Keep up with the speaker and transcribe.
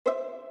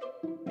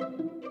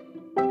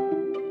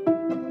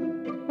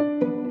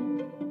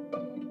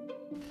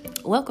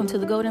Welcome to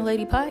the Golden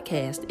Lady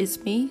Podcast. It's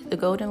me, the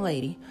Golden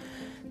Lady.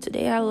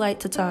 Today I'd like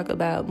to talk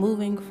about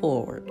moving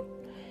forward.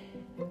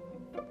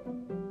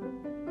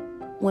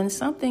 When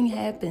something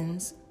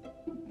happens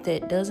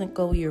that doesn't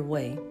go your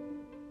way,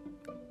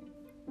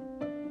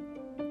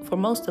 for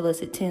most of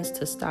us it tends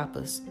to stop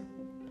us,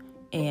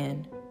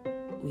 and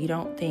we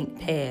don't think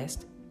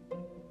past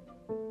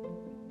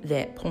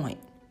that point.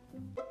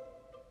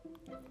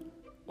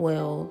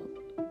 Well,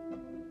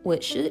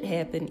 what should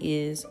happen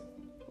is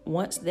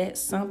once that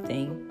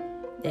something,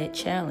 that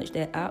challenge,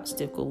 that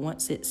obstacle,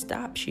 once it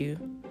stops you,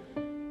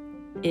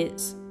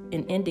 it's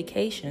an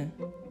indication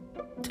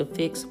to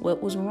fix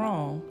what was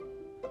wrong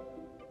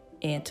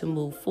and to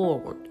move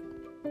forward.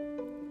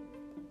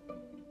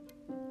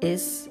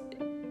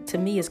 To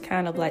me, it's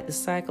kind of like the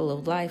cycle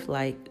of life.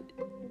 Like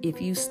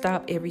if you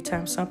stop every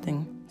time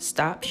something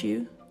stops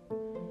you,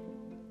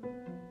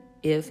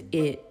 if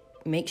it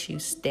makes you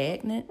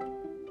stagnant,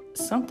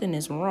 something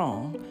is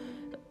wrong.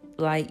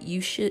 Like you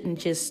shouldn't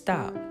just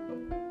stop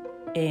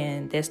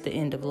and that's the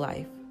end of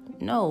life.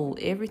 No,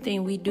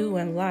 everything we do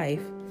in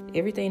life,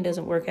 everything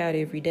doesn't work out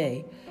every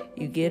day.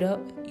 You get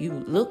up, you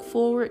look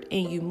forward,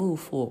 and you move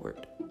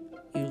forward.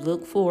 You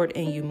look forward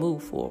and you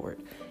move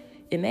forward.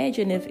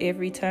 Imagine if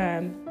every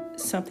time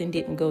something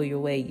didn't go your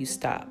way, you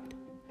stopped.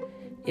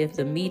 If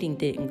the meeting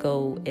didn't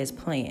go as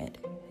planned,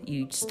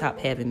 you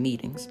stopped having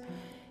meetings.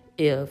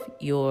 If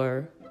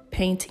your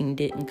painting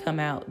didn't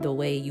come out the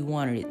way you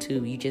wanted it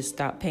to, you just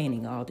stopped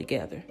painting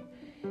altogether.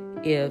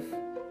 If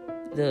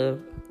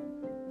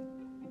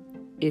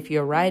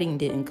your writing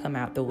didn't come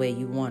out the way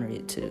you wanted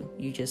it to,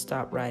 you just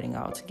stopped writing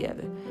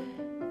altogether.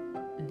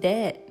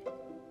 That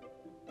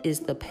is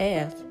the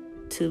path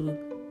to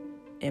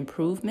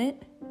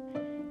improvement,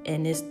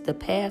 and it's the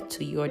path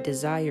to your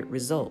desired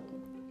result.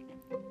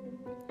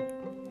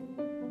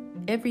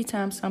 Every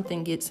time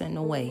something gets in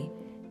the way,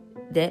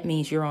 that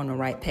means you're on the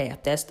right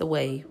path. That's the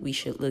way we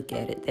should look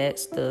at it.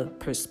 That's the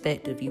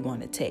perspective you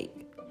want to take.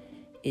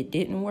 It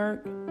didn't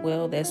work?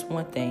 Well, that's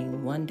one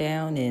thing. One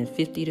down and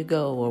 50 to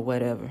go or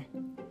whatever.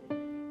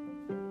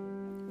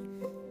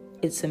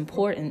 It's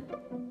important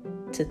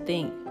to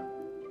think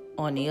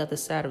on the other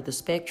side of the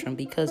spectrum,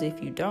 because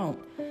if you don't,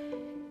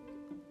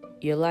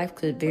 your life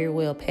could very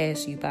well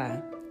pass you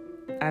by.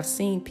 I've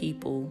seen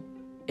people,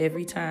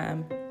 every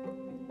time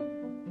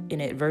an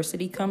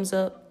adversity comes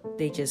up,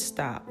 they just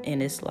stop.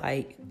 And it's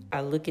like,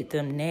 I look at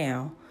them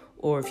now,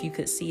 or if you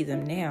could see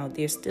them now,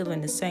 they're still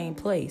in the same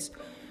place.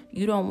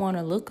 You don't want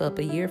to look up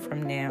a year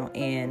from now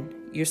and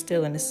you're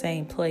still in the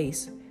same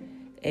place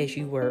as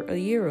you were a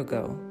year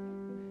ago.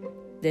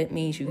 That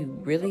means you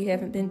really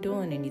haven't been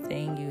doing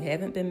anything. You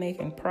haven't been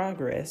making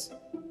progress.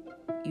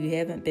 You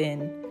haven't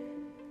been,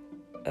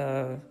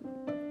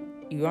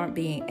 you aren't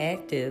being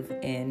active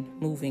and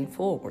moving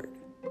forward.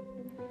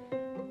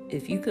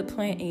 If you could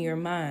plant in your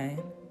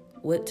mind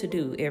what to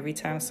do every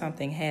time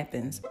something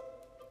happens,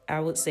 I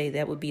would say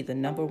that would be the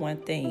number one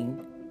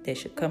thing that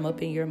should come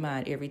up in your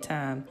mind every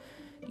time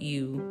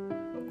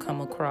you come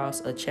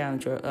across a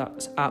challenge or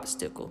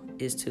obstacle,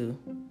 is to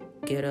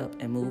get up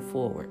and move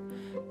forward.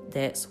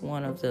 That's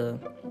one of the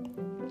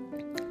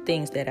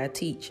things that I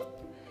teach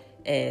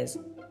as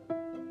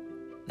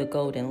the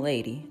Golden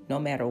Lady. No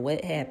matter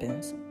what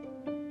happens,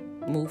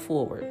 move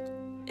forward.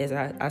 As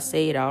I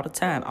say it all the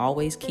time,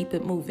 always keep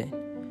it moving.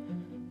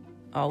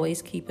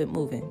 Always keep it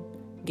moving.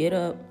 Get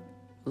up,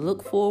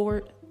 look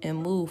forward, and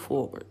move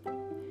forward.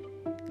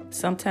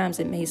 Sometimes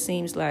it may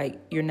seem like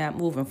you're not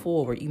moving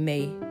forward. You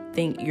may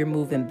think you're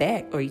moving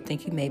back, or you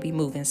think you may be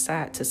moving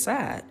side to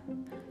side.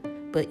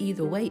 But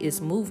either way,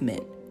 it's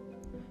movement.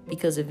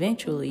 Because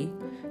eventually,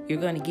 you're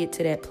going to get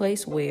to that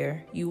place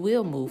where you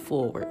will move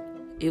forward.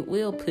 It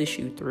will push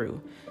you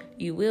through.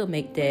 You will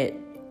make that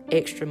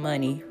extra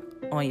money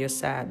on your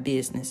side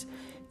business.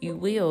 You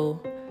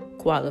will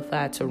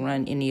qualify to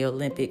run in the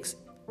Olympics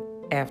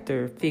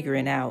after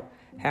figuring out,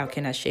 how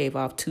can I shave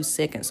off 2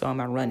 seconds on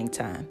my running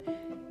time?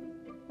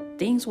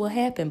 Things will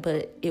happen,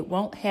 but it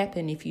won't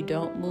happen if you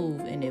don't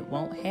move, and it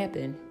won't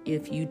happen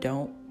if you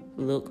don't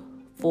look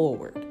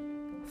forward.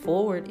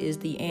 Forward is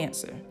the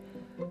answer.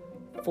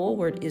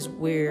 Forward is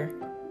where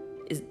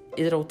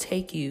it'll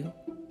take you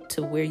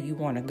to where you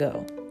want to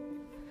go.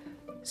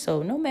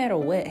 So no matter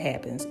what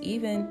happens,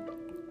 even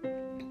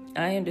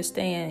I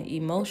understand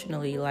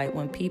emotionally, like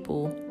when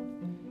people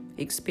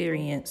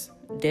experience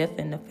death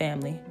in the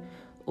family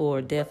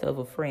or death of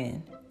a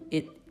friend,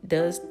 it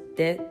does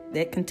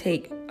that can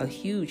take a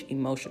huge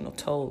emotional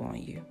toll on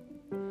you.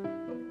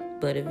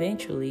 But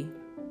eventually,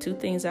 two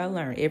things I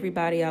learned.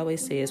 Everybody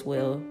always says,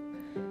 well,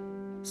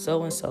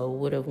 so-and-so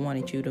would have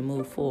wanted you to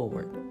move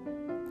forward.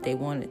 They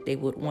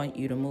would want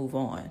you to move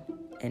on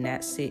and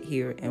not sit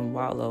here and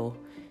wallow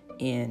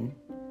in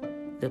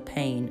the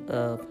pain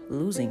of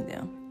losing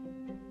them.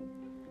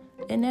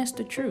 And that's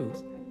the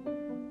truth.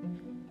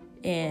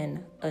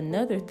 And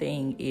another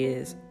thing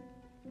is,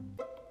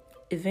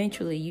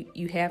 eventually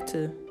you have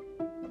to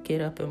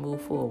get up and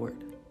move forward.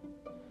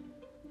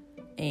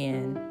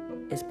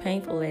 And as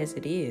painful as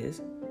it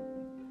is,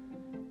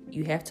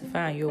 you have to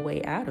find your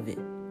way out of it.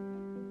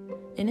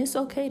 And it's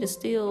okay to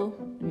still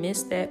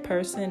miss that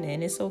person,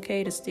 and it's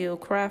okay to still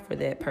cry for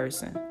that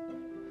person.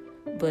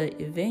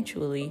 But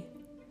eventually,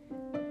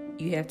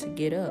 you have to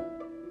get up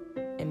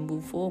and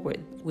move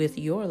forward with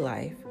your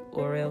life,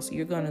 or else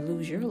you're going to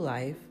lose your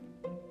life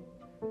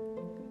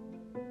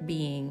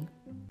being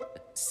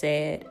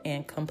sad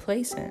and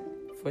complacent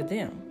for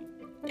them.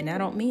 And I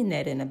don't mean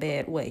that in a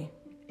bad way.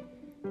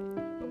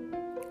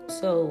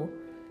 So,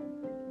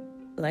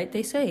 like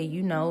they say,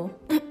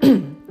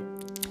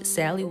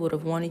 Sally would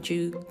have wanted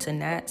you to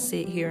not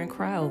sit here and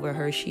cry over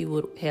her. She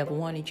would have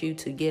wanted you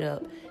to get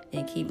up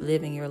and keep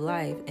living your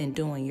life and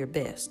doing your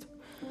best.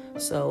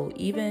 So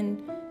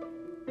even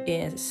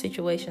in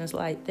situations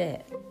like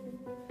that,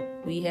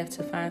 we have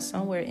to find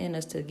somewhere in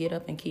us to get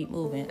up and keep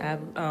moving.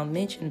 I've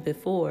mentioned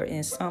before,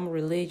 in some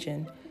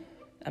religion,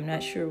 I'm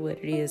not sure what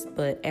it is,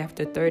 but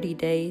after 30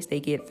 days, they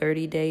get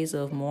 30 days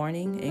of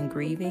mourning and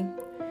grieving.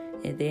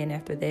 And then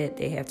after that,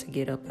 they have to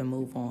get up and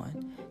move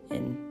on.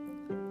 And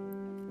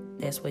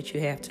that's what you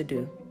have to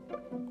do.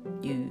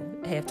 You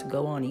have to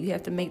go on. You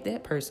have to make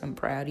that person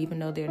proud, even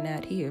though they're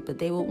not here, but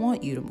they will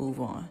want you to move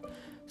on.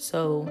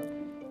 So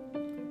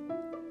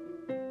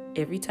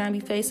every time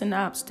you face an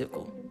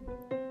obstacle,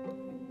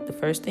 the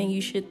first thing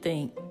you should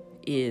think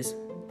is,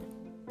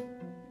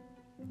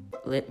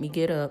 let me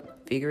get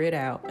up, figure it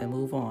out, and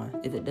move on.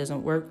 If it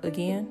doesn't work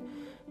again,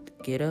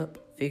 get up,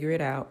 figure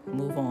it out,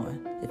 move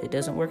on. If it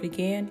doesn't work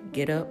again,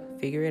 get up,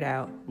 figure it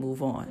out,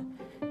 move on.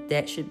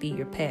 That should be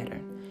your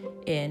pattern.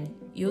 And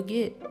you'll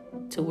get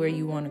to where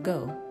you want to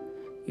go.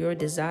 Your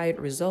desired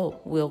result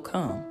will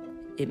come.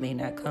 It may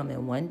not come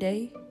in one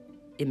day.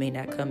 It may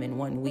not come in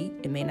 1 week.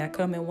 It may not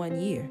come in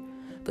 1 year.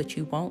 But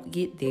you won't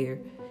get there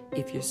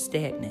if you're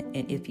stagnant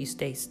and if you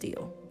stay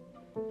still.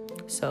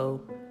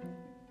 So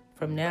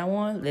from now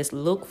on, let's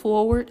look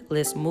forward.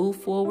 Let's move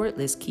forward.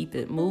 Let's keep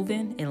it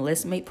moving, and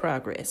let's make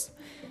progress.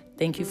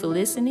 Thank you for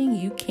listening.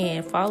 You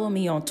can follow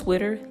me on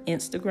Twitter,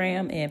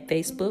 Instagram, and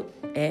Facebook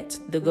at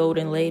The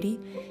Golden Lady.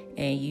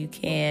 And you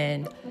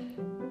can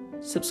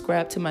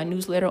subscribe to my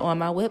newsletter on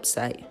my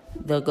website,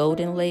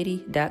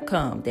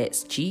 thegoldenlady.com.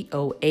 That's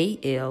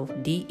GOALDEN.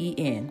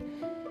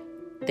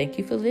 Thank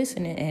you for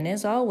listening. And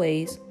as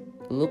always,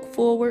 look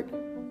forward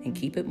and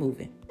keep it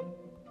moving.